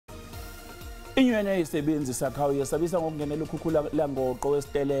Inyunyana yezisebenzi iSACCAWU yesabisa ngokungenela ukhukhulela ngoqo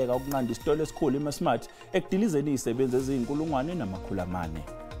wesiteleka ukunqanda isitolo esikhulu iMassmart ekudilizeni izisebenzi eziyinkulungwane namakhulu amane.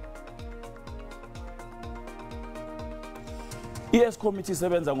 Eskom ithi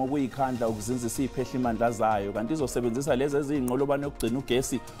isebenza ngokuzikhandla ukuzinzisa iziphehlimandla zayo kanti izosebenzisa lezo eziyinqolobane yokugcina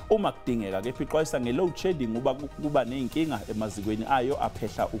ugesi uma kudingeka kepha ixwayisa nge-load shedding kuba nezinkinga emazikweni ayo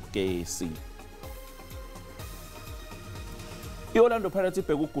aphehla ugesi. I-Orlando Pirates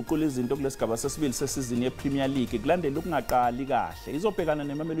ibheka ukuguqula izinto kulesigaba sesibili sesizini yePremier League kulandela ukungaqali kahle. Izobhekana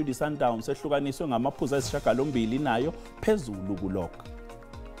neMamelodi Sundowns ehlukaniswe ngamaphuzu ayisishiyagalombili nayo phezulu kulokho.